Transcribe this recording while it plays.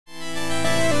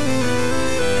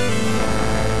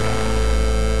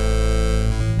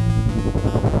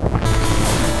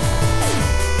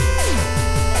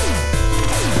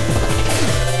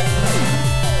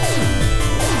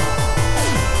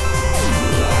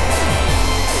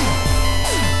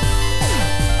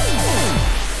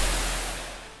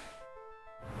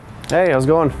Hey, how's it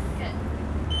going?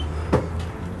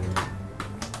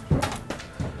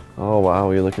 Oh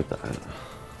wow, you look at that.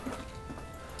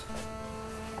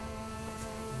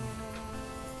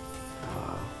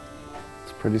 Wow.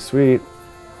 It's pretty sweet.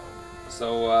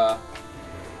 So,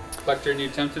 Collector, you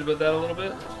tempted with that a little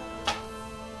bit?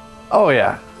 Oh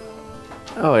yeah.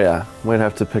 Oh yeah. Might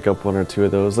have to pick up one or two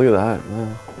of those. Look at that.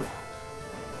 Wow.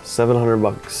 700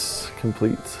 bucks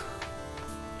complete.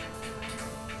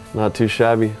 Not too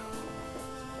shabby.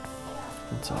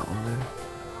 What's that one there?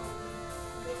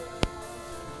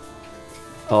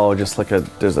 Oh, just like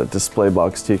there's a display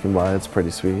box too you can buy. It's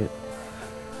pretty sweet.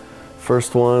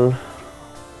 First one.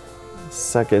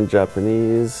 Second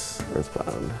Japanese.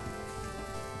 Earthbound.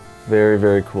 Very,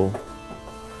 very cool.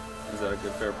 Is that a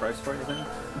good fair price for you, think?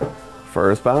 For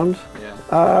Earthbound?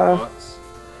 Yeah.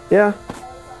 Yeah.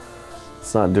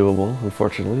 It's not doable,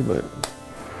 unfortunately, but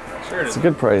sure it's a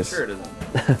good price. Sure it isn't.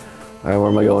 All right, where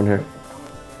am I going here?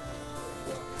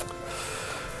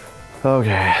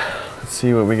 Okay, let's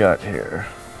see what we got here.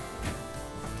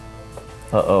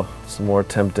 Uh-oh, some more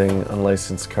tempting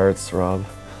unlicensed carts, Rob.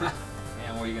 Man,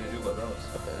 what are you gonna do about those?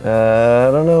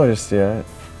 I don't know just yet.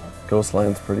 Ghost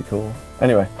Line's pretty cool.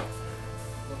 Anyway,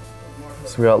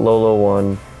 so we got Lolo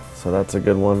 1, so that's a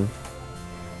good one.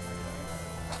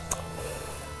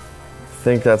 I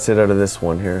think that's it out of this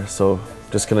one here. So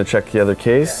just gonna check the other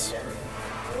case.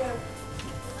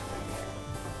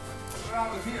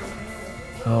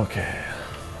 Okay.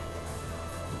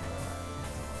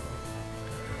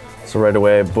 So right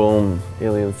away, boom,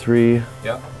 Alien 3.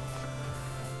 Yep.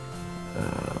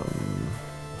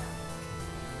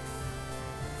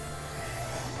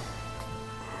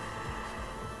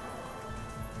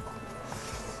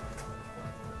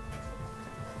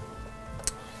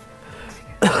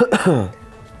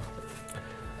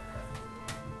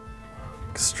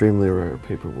 Extremely rare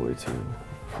Paperboy 2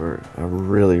 for a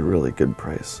really, really good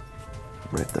price.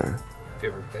 Right there. Have you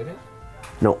ever played it?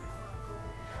 No.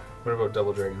 What about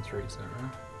Double Dragon 3? Is that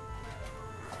right?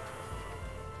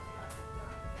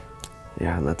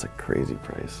 Yeah, and that's a crazy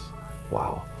price.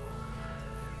 Wow.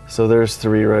 So there's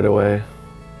 3 right away.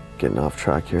 Getting off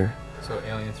track here. So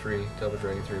Alien 3, Double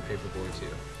Dragon 3, Paperboy 2.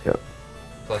 Yep.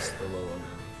 Plus the Lolo now.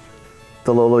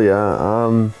 The Lolo,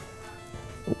 yeah.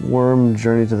 Worm,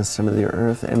 Journey to the Center of the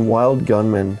Earth, and Wild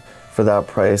Gunman for that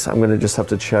price. I'm gonna just have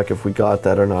to check if we got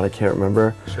that or not. I can't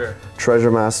remember. Sure.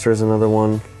 Treasure Master is another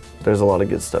one. There's a lot of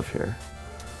good stuff here.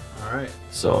 All right.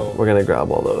 So we're gonna grab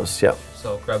all those. Yep.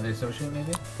 So grab the associate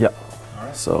maybe? Yep. All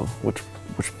right. So which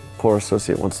poor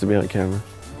associate wants to be on camera?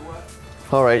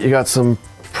 All right, you got some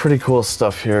pretty cool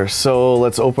stuff here. So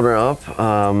let's open her up.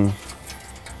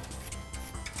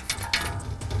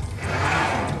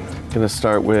 Gonna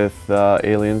start with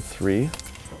Alien 3.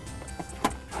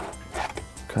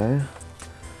 Okay.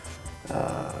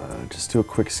 Just do a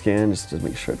quick scan just to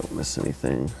make sure I don't miss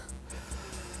anything.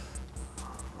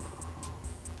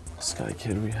 Sky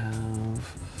Kid we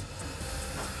have.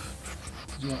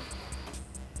 Yeah.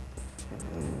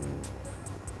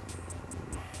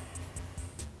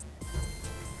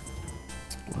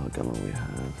 Well, Gunman we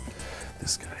have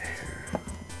this guy here.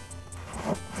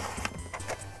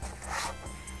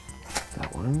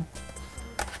 That one.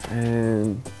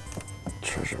 And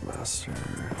Treasure Master.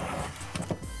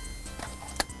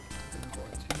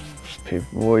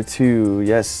 Paperboy 2,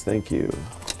 yes, thank you.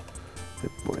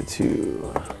 Paperboy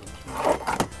 2.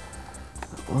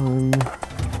 That one.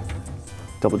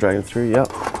 Double Dragon 3,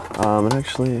 yep. And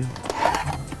actually,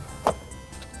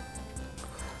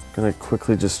 gonna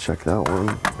quickly just check that one.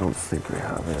 I don't think we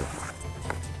have it.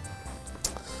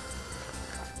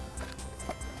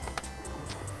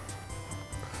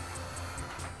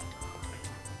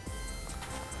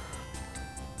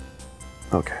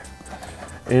 Okay.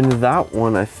 In that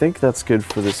one, I think that's good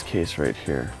for this case right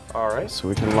here. All right. So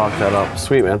we can lock that up.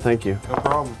 Sweet, man, thank you. No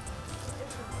problem.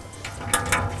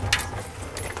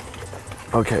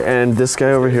 Okay, and this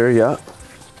guy over here, yeah.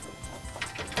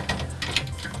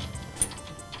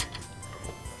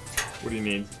 What do you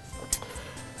need?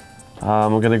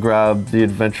 I'm gonna grab the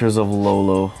Adventures of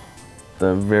Lolo.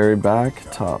 The very back,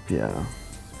 top, yeah.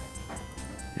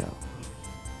 Yeah.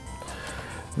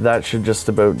 That should just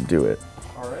about do it.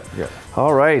 All right. Yeah.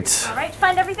 All right. All right,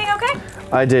 find everything okay?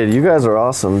 I did. You guys are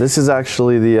awesome. This is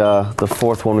actually the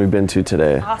fourth one we've been to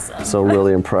today. Awesome. So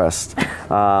really impressed.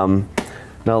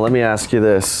 Now let me ask you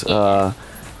this.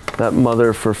 That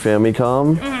mother for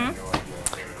Famicom,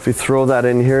 if we throw that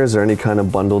in here, is there any kind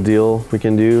of bundle deal we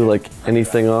can do? Like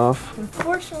anything off?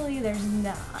 Unfortunately, there's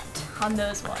not on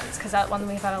those ones, because that one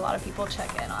we've had a lot of people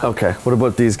check in on. Okay, what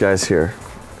about these guys here?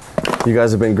 You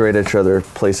guys have been great at your other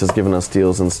places giving us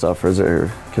deals and stuff. Or is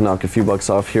there, can knock a few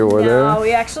bucks off here or there? No,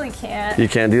 we actually can't. You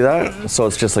can't do that? So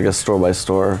it's just like a store by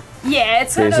store. Yeah,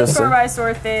 it's kind of a system? store by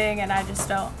store thing, and I just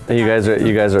don't. And you guys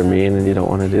are mean and you don't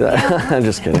want to do that. I'm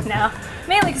just kidding. No,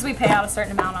 mainly because we pay out a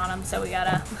certain amount on them, so we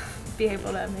gotta be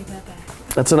able to make that back.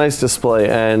 That's a nice display,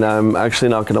 and I'm actually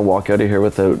not going to walk out of here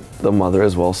without the mother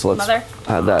as well. So let's Mother?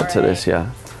 add that to this. Yeah.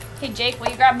 Hey Jake, will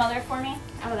you grab mother for me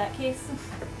out of that case?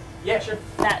 Yeah, sure.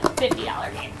 That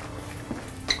 $50 game.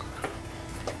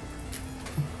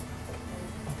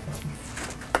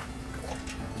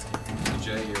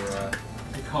 Jay, you're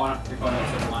calling up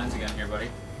some lines again here, buddy.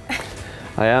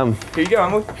 I am. Here you go,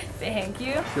 Emily. Thank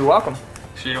you. You're welcome.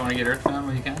 Sure you don't want to get Earthbound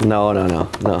when you can? No.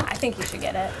 I think you should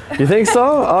get it. You think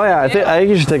so? Oh yeah. I think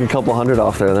you should take a couple hundred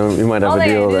off there. Then we might have a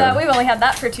deal do there. that. We've only had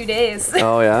that for 2 days.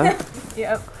 Oh yeah.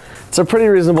 Yep. It's a pretty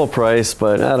reasonable price,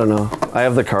 but I don't know. I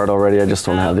have the card already. I just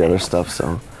don't have the other stuff, so.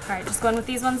 All right, just going with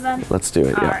these ones then. Let's do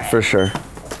it. All Yeah, right. for sure.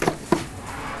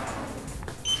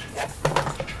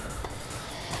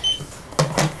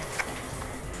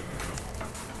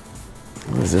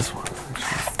 What is this one?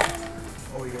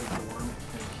 Oh, you got the worm.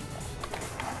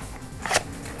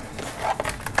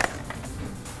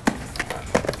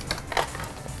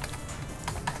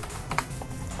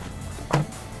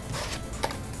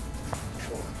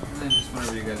 Then just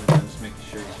whenever you guys are done, just making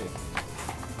sure you take.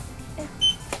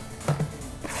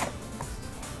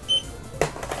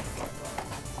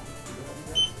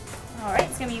 All right,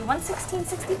 it's gonna be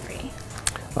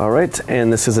 116.63. All right,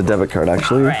 and this is a debit card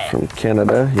actually All right. from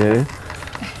Canada. Yay.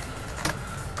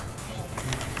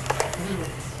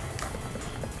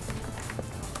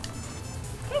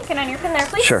 Okay, can I have your pin there,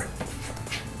 please? Sure.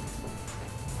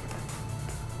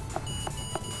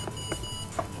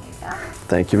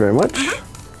 Thank you very much.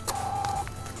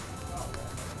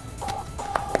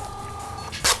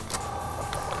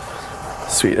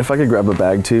 Sweet. If I could grab a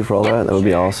bag too for all that would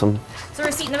be awesome. So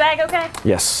receipt in the bag, okay?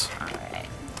 Yes. All right.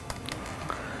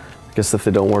 Guess if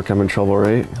they don't work, I'm in trouble,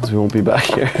 right? Because we won't be back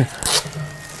here.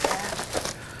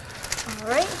 All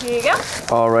right, here you go.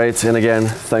 All right, and again,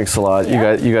 thanks a lot.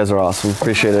 Yeah. You guys are awesome.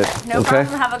 Appreciate it. No okay.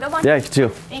 problem. Have a good one. Yeah, you too.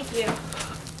 Thank you.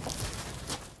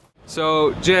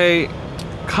 So, Jay,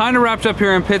 kind of wrapped up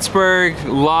here in Pittsburgh.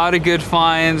 A lot of good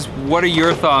finds. What are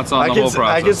your thoughts on the whole process?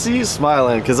 I can see you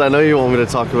smiling because I know you want me to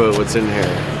talk about what's in here.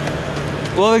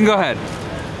 Well, then go ahead.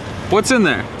 What's in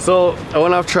there? So I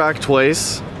went off track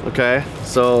twice. Okay,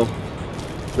 so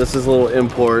this is a little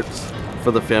import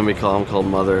for the family column called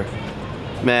Mother.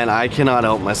 Man, I cannot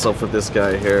help myself with this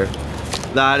guy here.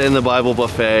 That and the Bible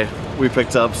buffet we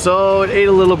picked up. So it ate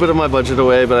a little bit of my budget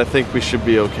away, but I think we should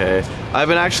be okay. I've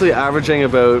been actually averaging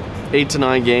about 8 to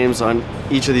 9 games on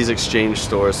each of these exchange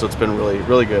stores, so it's been really,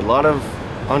 really good. A lot of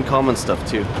uncommon stuff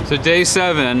too. So day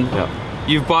 7, Yeah.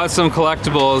 you've bought some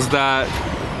collectibles that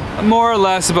more or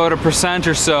less about 1%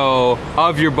 or so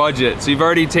of your budget. So you've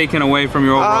already taken away from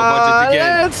your overall budget to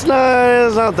get. It's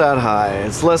not that high.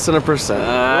 It's less than 1%.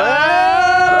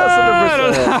 Less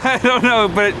than 1%. I don't know,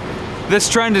 but this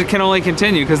trend can only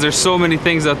continue because there's so many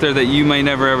things out there that you may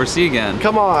never ever see again.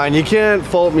 Come on, you can't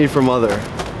fault me for Mother.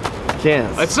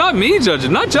 Can't. It's not me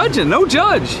judging, not judging, no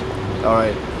judge. All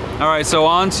right. All right, so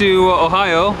on to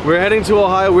Ohio, We're heading to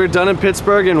Ohio. We're done in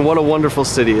Pittsburgh, and what a wonderful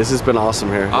city. This has been awesome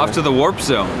here. off to the warp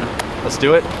zone. Let's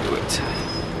do it. Do it.